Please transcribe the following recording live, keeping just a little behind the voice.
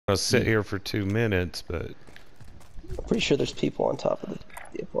I'll sit here for 2 minutes, but I'm pretty sure there's people on top of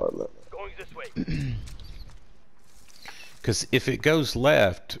the apartment. Going this way. because if it goes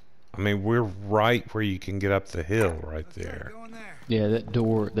left, I mean, we're right where you can get up the hill right there. Yeah, that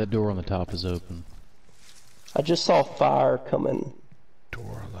door on the top is open. I just saw fire coming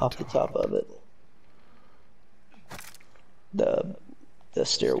Door on off the top of it. The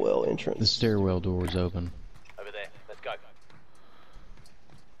stairwell entrance. The stairwell door is open. Over there. Let's go.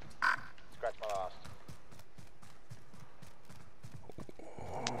 Scratch my last.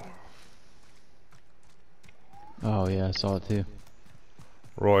 Oh yeah, I saw it too.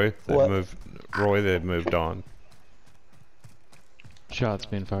 Roy, What? they had moved on. Shots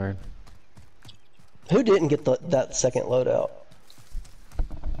being fired. Who didn't get that second loadout?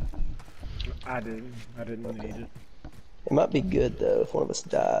 I didn't need it. It might be good though if one of us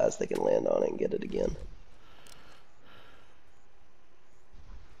dies, they can land on it and get it again.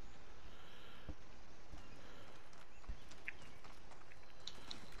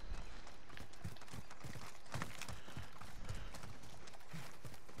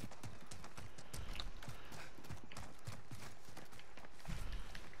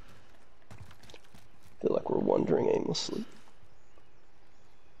 Feel like we're wandering aimlessly.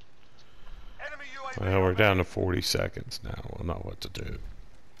 Enemy UAV. Well, we're down to 40 seconds now. We'll know what to do.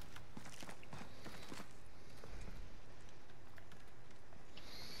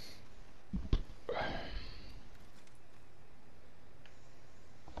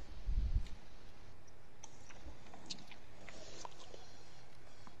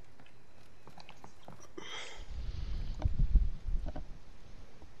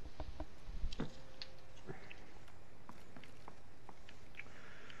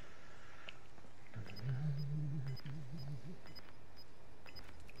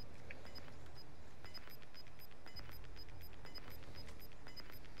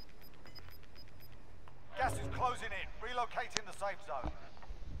 Gas is closing in. Relocating the safe zone.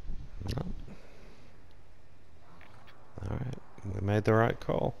 Alright, we made the right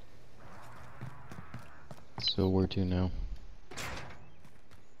call. So where to now?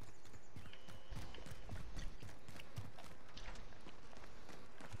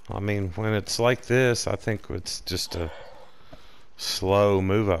 I mean, when it's like this, I think it's just a slow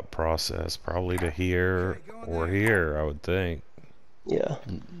move-up process, probably to here or here, I would think. Yeah,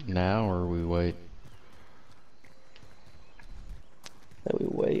 Now or we wait? that we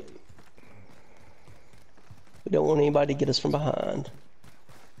wait. We don't want anybody to get us from behind.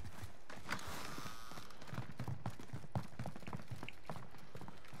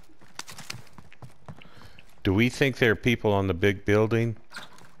 Do we think there are people on the big building?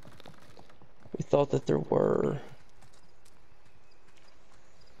 We thought that there were.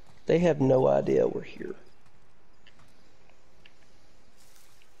 They have no idea we're here.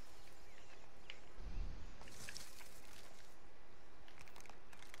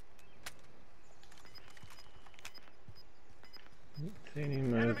 See any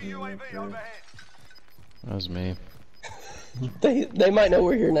Enemy movement up UAV there? overhead. That was me. They might know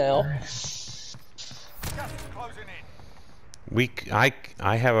we're here now. Gas is closing in.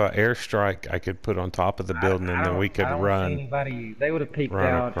 I have an airstrike I could put on top of the building, and then we could I don't see run. anybody. They would have peeked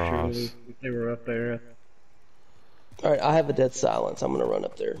run out across. surely if they were up there. Alright, I have a dead silence. I'm gonna run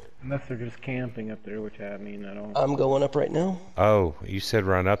up there. Unless they're just camping up there, which I mean, I don't. I'm going up right now. Oh, you said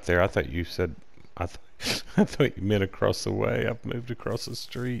run up there. I thought you said I thought you meant across the way. I've moved across the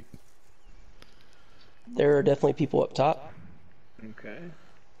street. There are definitely people up top. Okay.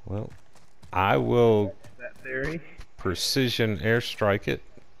 Well, I will That theory. precision airstrike it,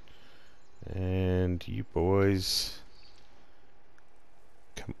 and you boys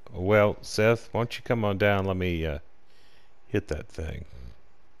come. Well, Seth, why don't you come on down? Let me hit that thing.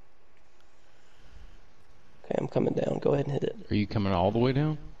 Okay, I'm coming down. Go ahead and hit it. Are you coming all the way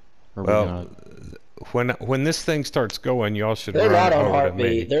down? Or Well, when this thing starts going, y'all should They're run not on over to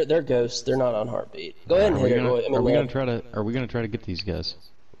me. heartbeat. They're ghosts. They're not on heartbeat. Go ahead and hit it, Roy. I mean, are we Lynn. gonna try to get these guys?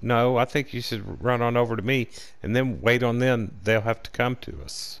 No, I think you should run on over to me, and then wait on them. They'll have to come to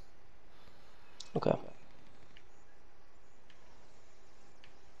us. Okay.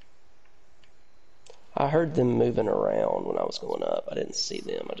 I heard them moving around when I was going up. I didn't see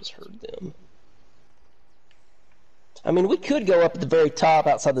them. I just heard them. I mean, we could go up at the very top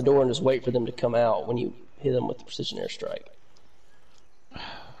outside the door and just wait for them to come out when you hit them with the precision airstrike.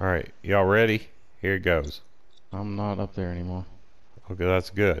 All right, y'all ready? Here it goes. I'm not up there anymore. Okay, that's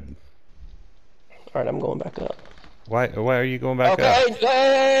good. All right, I'm going back up. Why are you going back Okay, up?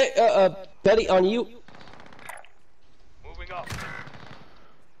 hey, Betty, on you. Moving up.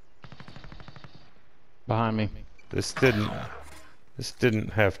 Behind me. This didn't. This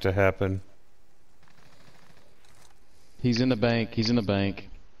didn't have to happen. He's in the bank. He's in the bank.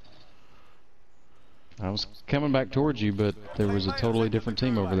 I was coming back towards you, but there was a totally different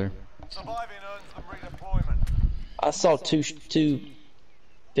team over there. Surviving earns them redeployment. I saw two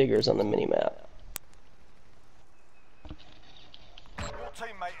figures on the minimap. Your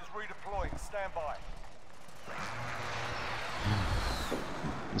teammate is redeploying. Stand by.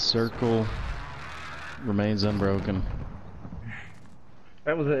 The circle remains unbroken.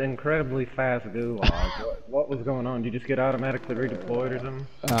 That was an incredibly fast gulag. What was going on? Did you just get automatically redeployed or something?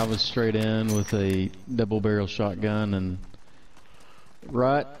 I was straight in with a double-barrel shotgun and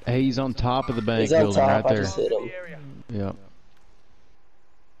right. Hey, he's on top of the bank He's on building top. right I there. just hit him. Yep.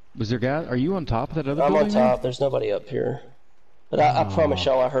 Was there guy? Are you on top of that other I'm on building? there? top. There's nobody up here. But I promise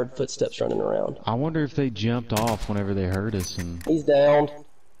y'all I heard footsteps running around. I wonder if they jumped off whenever they heard us, and He's downed.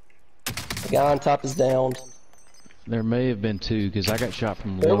 The guy on top is downed. there may have been two because I got shot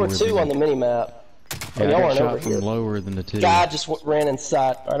from There lower. were two on the minimap. Yeah, I y'all got aren't shot over from here. lower than the two. Guy just ran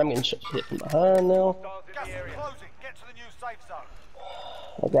inside. Alright, I'm getting hit from behind now. Gas is closing. Get to the new safe zone.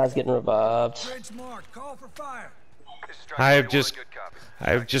 That guy's getting revived. Trench marked. Call for fire. I have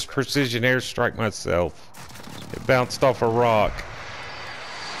just precision airstrike myself. It bounced off a rock.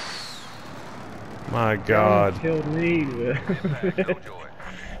 My God. Killed me.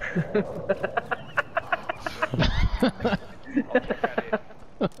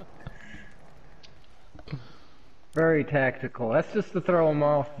 Very tactical. That's just to throw them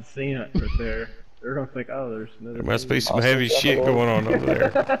off the scent right there. They're gonna think, oh, there's another. There must be some Also heavy shit definitely- going on over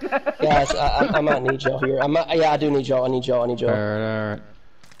there. Guys, I might need y'all here. Yeah, I do need y'all. I need y'all. Alright.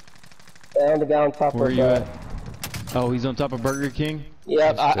 Down the guy on top Where are of you at? Oh, he's on top of Burger King?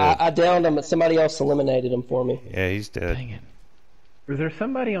 Yep, He's dead. I downed him, but somebody else eliminated him for me. Yeah, he's dead. Dang it. Is there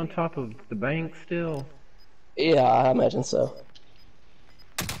somebody on top of the bank still? Yeah, I imagine so.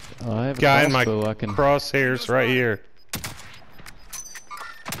 Oh, I have a Guy in my crossbow I can... crosshairs right here.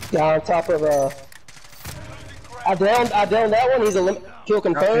 Guy on top of I downed that one. He's kill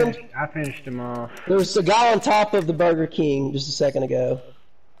confirmed. I finished him off. There's a guy on top of the Burger King just a second ago.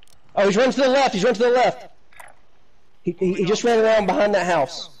 Oh, he's running to the left. He's running to the left. He just ran around behind that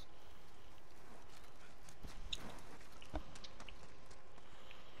house.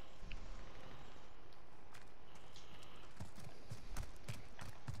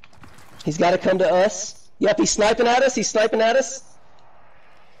 He's got to come to us. Yep, he's sniping at us. He's sniping at us.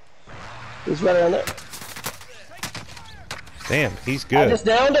 He's right around there. Damn, he's I good. just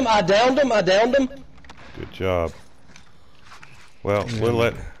downed him. I downed him. Good job. Well, we'll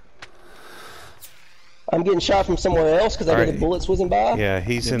let... I'm getting shot from somewhere else because I hear Alright. the bullets whizzing by. Yeah,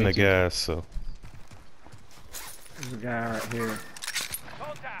 he's Yeah, in me the too. gas, so... There's a guy right here.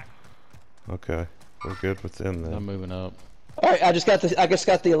 Contact. Okay, we're good with them I'm then. moving up. All right, I just got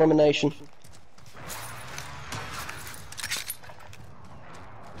the elimination.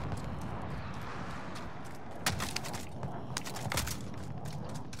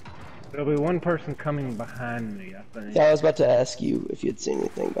 There'll be one person coming behind me, I think. Yeah, I was about to ask you if you'd seen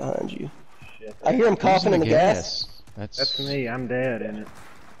anything behind you. Shit. I hear him Who's coughing in the gas. That's me. I'm dead in it.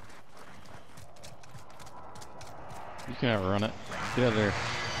 You can outrun it. Get out of there.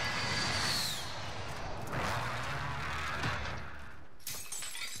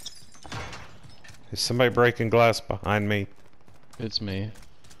 Is somebody breaking glass behind me? It's me.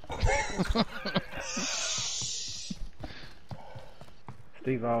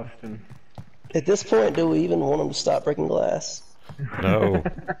 Steve Austin. At this point, do we even want him to stop breaking glass? No.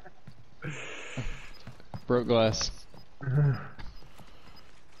 Broke glass.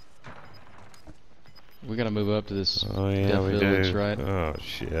 We gotta move up to this Oh yeah, death we village, do. right? Oh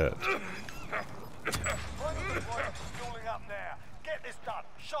shit. Fueling up now. Get this done.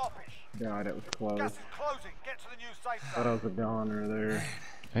 Sharpish. God, it was close. Gas is closing. Get to the new safe Thought I zone. was a goner there.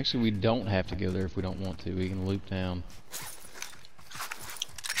 Actually, we don't have to go there if we don't want to. We can loop down.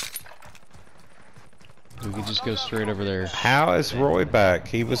 We could just go straight over there. How is Roy back?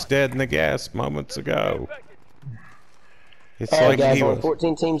 He was dead in the gas moments ago. It's All right, like guys, he only was.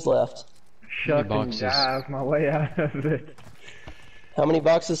 14 teams left. Shuck and boxes? dive my way out of it. How many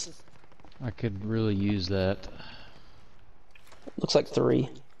boxes? I could really use that. Looks like 3.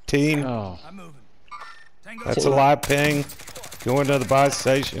 Team, Oh, I'm moving. Tango. that's a live ping. Going to the buy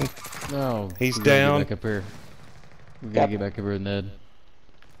station. no. He's We gotta down. Get back up here. We gotta Yep. get back up here, Ned.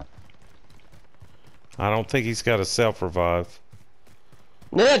 I don't think he's got a self-revive.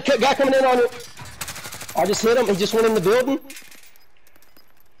 Ned, guy coming in on you. I just hit him. He just went in the building.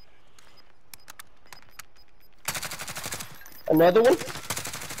 Another one.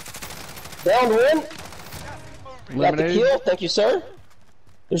 Down one. Got the Eliminated. kill. Thank you, sir.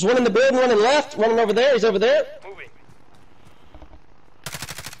 There's one in the building, one in left, one over there. He's over there.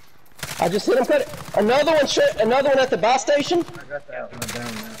 I just hit him. Cut it. Another one at the buy station. I got that one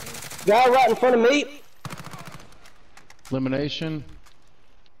down now. Guy right in front of me. Elimination.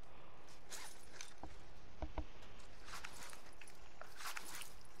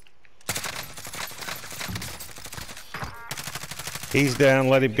 He's down.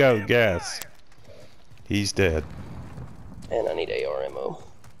 Let him go. Gas. He's dead. And I need AR ammo.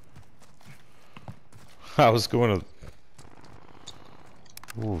 I was going to.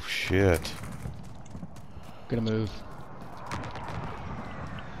 Oh shit. Gonna move.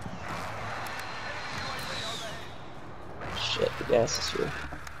 Shit, the gas is here.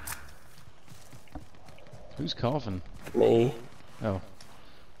 Who's coughing? Me. Oh.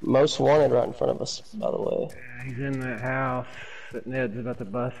 Most wanted right in front of us, by the way. He's in that house that Ned's about to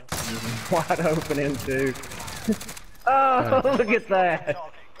bust. He's wide open into. Oh, look at that.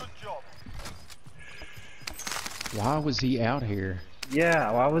 Good job. Why was he out here?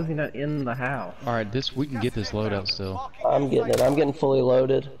 Yeah, why was he not in the house? All right, we can get this loadout still. I'm getting it. I'm getting fully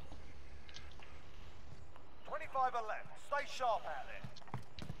loaded. 25 are left. Stay sharp out there.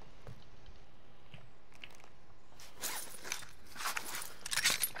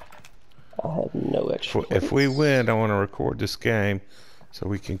 I have no extra. If we points. win, I want to record this game so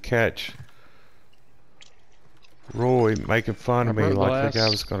we can catch Roy making fun of me like the guy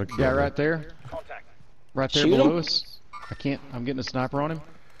was going to kill Yeah, me. right there. Right there Shoot below him. us. I can't. I'm getting a sniper on him.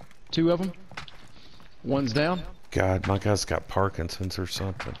 Two of them. One's down. God, my guy's got Parkinson's or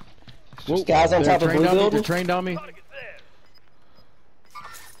something. Whoa, Guys on they're top of trained blue on me. building? They're trained on me.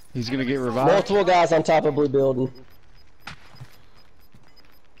 He's gonna get revived. Multiple guys on top of blue building.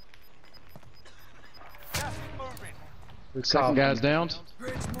 Gas is moving. Second guy's downed.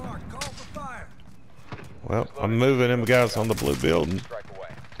 Grid's marked. Call for fire. Well, I'm moving them guys on the blue building.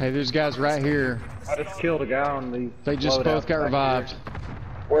 Hey, there's guys right here. I just killed a guy on the. They just loadout both got back revived.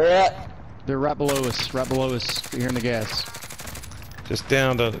 Where at? They're right below us. Right below us. Here in the gas. Just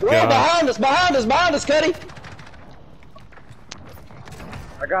down to Roy, guy. behind us, Cuddy. here.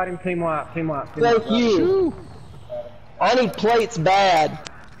 I got him. Team wipe. Team wipe. Team Thank wipe. you. I need plates bad.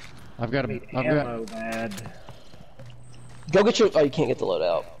 I've got a. I've Ammo got. bad. Go get your. Oh, you can't get the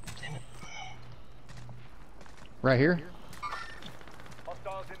loadout. Right here.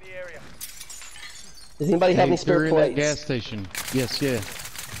 Hostiles in the area. Does anybody have Hey, any they're spare in that plates? gas station. Yes, yeah.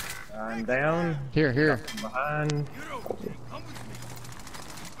 I'm down. Here, here. Behind.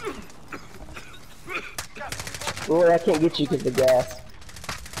 Roy, I can't get you because of the gas.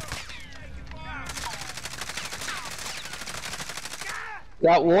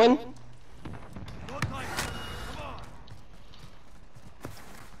 Got one. Look like it. Come on.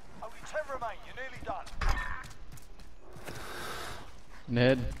 Only 10 remain. You're nearly done.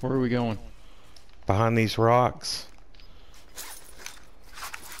 Ned, where are we going? Behind these rocks.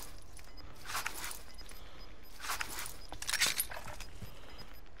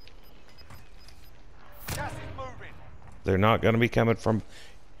 Gas is moving. They're not going to be coming from.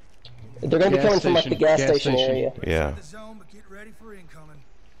 They're going to be Gas coming from like the station, gas gas station station. area. Yeah. The zone, but get ready for incoming.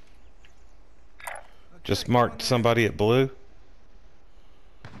 Just marked somebody at blue.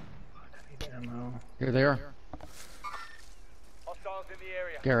 Ammo. Here they are. Hostiles in the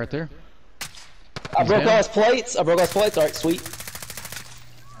area. Guy right there. I broke down. all his plates. All right, sweet.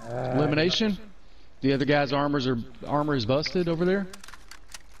 Elimination. The other guy's armor is busted over there.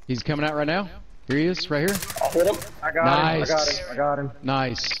 He's coming out right now. Here he is, right here. I hit him. I got Nice. him. I got him. I got him.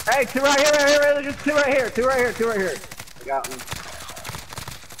 Nice. Hey, two right here, right here, right here. Just two right here. Two right here. Two right here. I got one.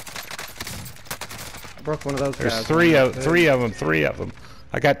 I broke one of those There's guys. three of them.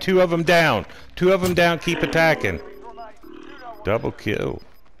 I got two of them down. Two of them down. Keep attacking. Double kill.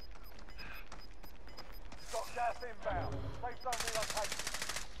 Got gas inbound. Safe zone relocated.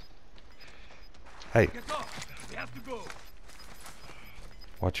 Hey, Get off. We have to go.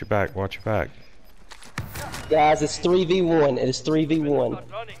 watch your back. Watch your back. Guys, it's 3v1. It is 3v1.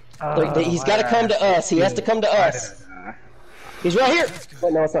 Oh, He's got to come to us. He has to come to us. He's right here.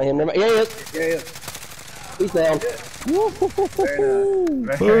 Wait, no, it's not him. Never mind. Yeah, he is. Yeah, yeah. He's down.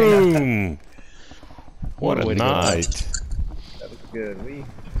 Very nice. Boom! What a way to go. night. That was good. We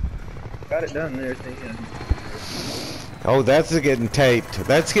got it done there at the end. Oh, that's getting taped.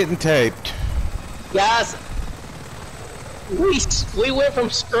 That's getting taped. Guys, we went from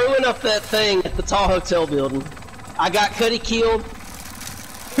screwing up that thing at the Tall Hotel building. I got Cuddy killed.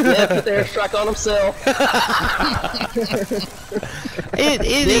 Ned put the airstrike on himself. Then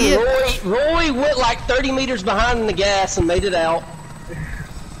Roy went like 30 meters behind in the gas and made it out.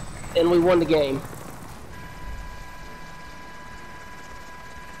 And we won the game.